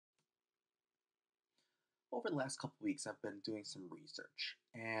Over the last couple weeks, I've been doing some research,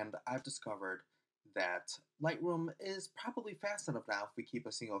 and I've discovered that Lightroom is probably fast enough now if we keep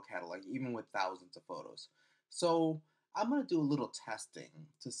a single catalog, even with thousands of photos. So I'm going to do a little testing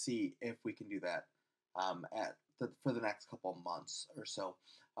to see if we can do that for the next couple of months or so.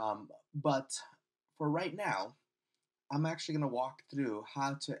 But for right now, I'm actually going to walk through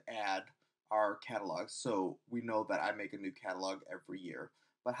how to add our catalog so we know that I make a new catalog every year,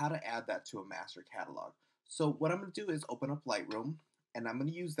 but how to add that to a master catalog. So what I'm going to do is open up Lightroom, and I'm going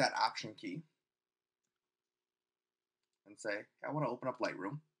to use that option key and say, "Hey, I want to open up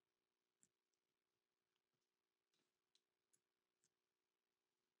Lightroom."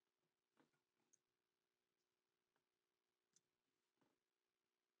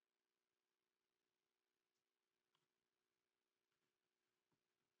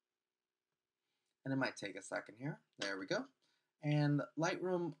 And it might take a second here. There we go. And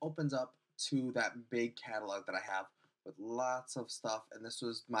Lightroom opens up to that big catalog that I have with lots of stuff. And this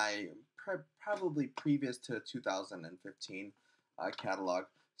was my probably previous to 2015 catalog.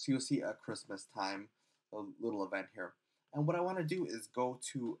 So you'll see a Christmas time, a little event here. And what I want to do is go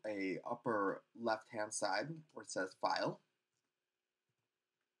to a upper left hand side where it says File.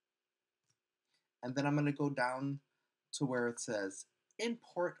 And then I'm going to go down to where it says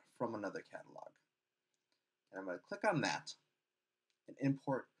Import from another catalog. And I'm going to click on that and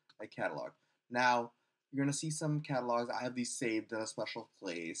import a catalog. Now, you're going to see some catalogs. I have these saved in a special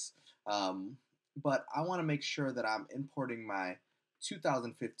place, but I want to make sure that I'm importing my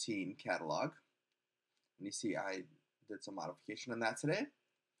 2015 catalog. And you see I did some modification on that today.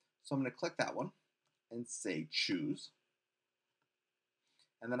 So I'm going to click that one and say Choose.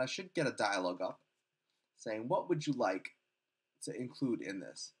 And then I should get a dialog up saying, what would you like to include in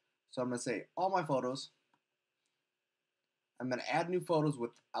this? So I'm going to say all my photos. I'm going to add new photos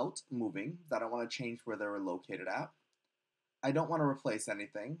without moving. That I want to change where they're located at. I don't want to replace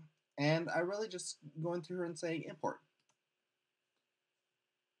anything. And I really just going through here and saying import.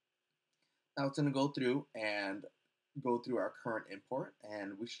 Now it's going to go through our current import,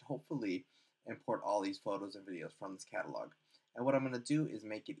 and we should hopefully import all these photos and videos from this catalog. And what I'm going to do is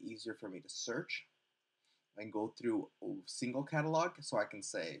make it easier for me to search and go through a single catalog so I can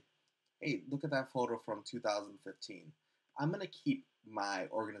say, hey, look at that photo from 2015. I'm going to keep my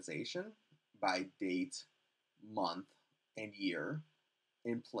organization by date, month, and year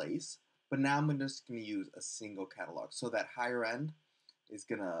in place, but now I'm just going to use a single catalog. So that higher end is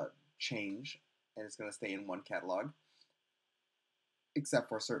going to change and it's going to stay in one catalog, except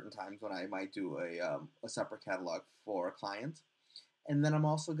for certain times when I might do a separate catalog for a client. And then I'm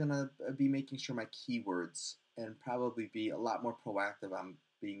also going to be making sure my keywords and probably be a lot more proactive on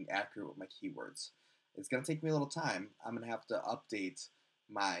being accurate with my keywords. It's going to take me a little time. I'm going to have to update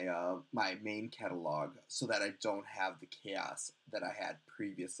my main catalog so that I don't have the chaos that I had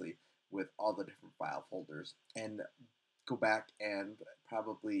previously with all the different file folders, and go back and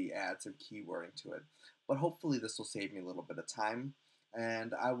probably add some keywording to it. But hopefully this will save me a little bit of time,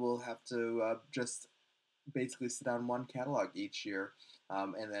 and I will have to just basically sit down one catalog each year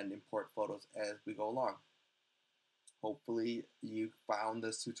and then import photos as we go along. Hopefully you found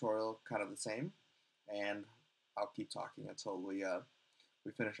this tutorial kind of the same, and I'll keep talking until we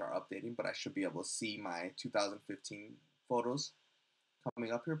finish our updating, but I should be able to see my 2015 photos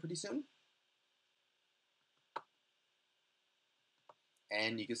coming up here pretty soon.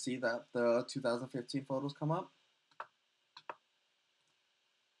 And you can see that the 2015 photos come up.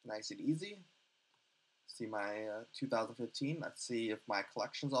 Nice and easy. See my 2015. Let's see if my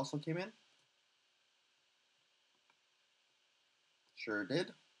collections also came in. Sure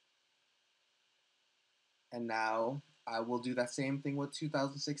did. And now I will do that same thing with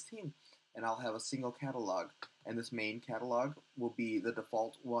 2016, and I'll have a single catalog, and this main catalog will be the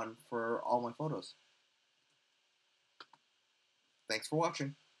default one for all my photos. Thanks for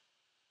watching.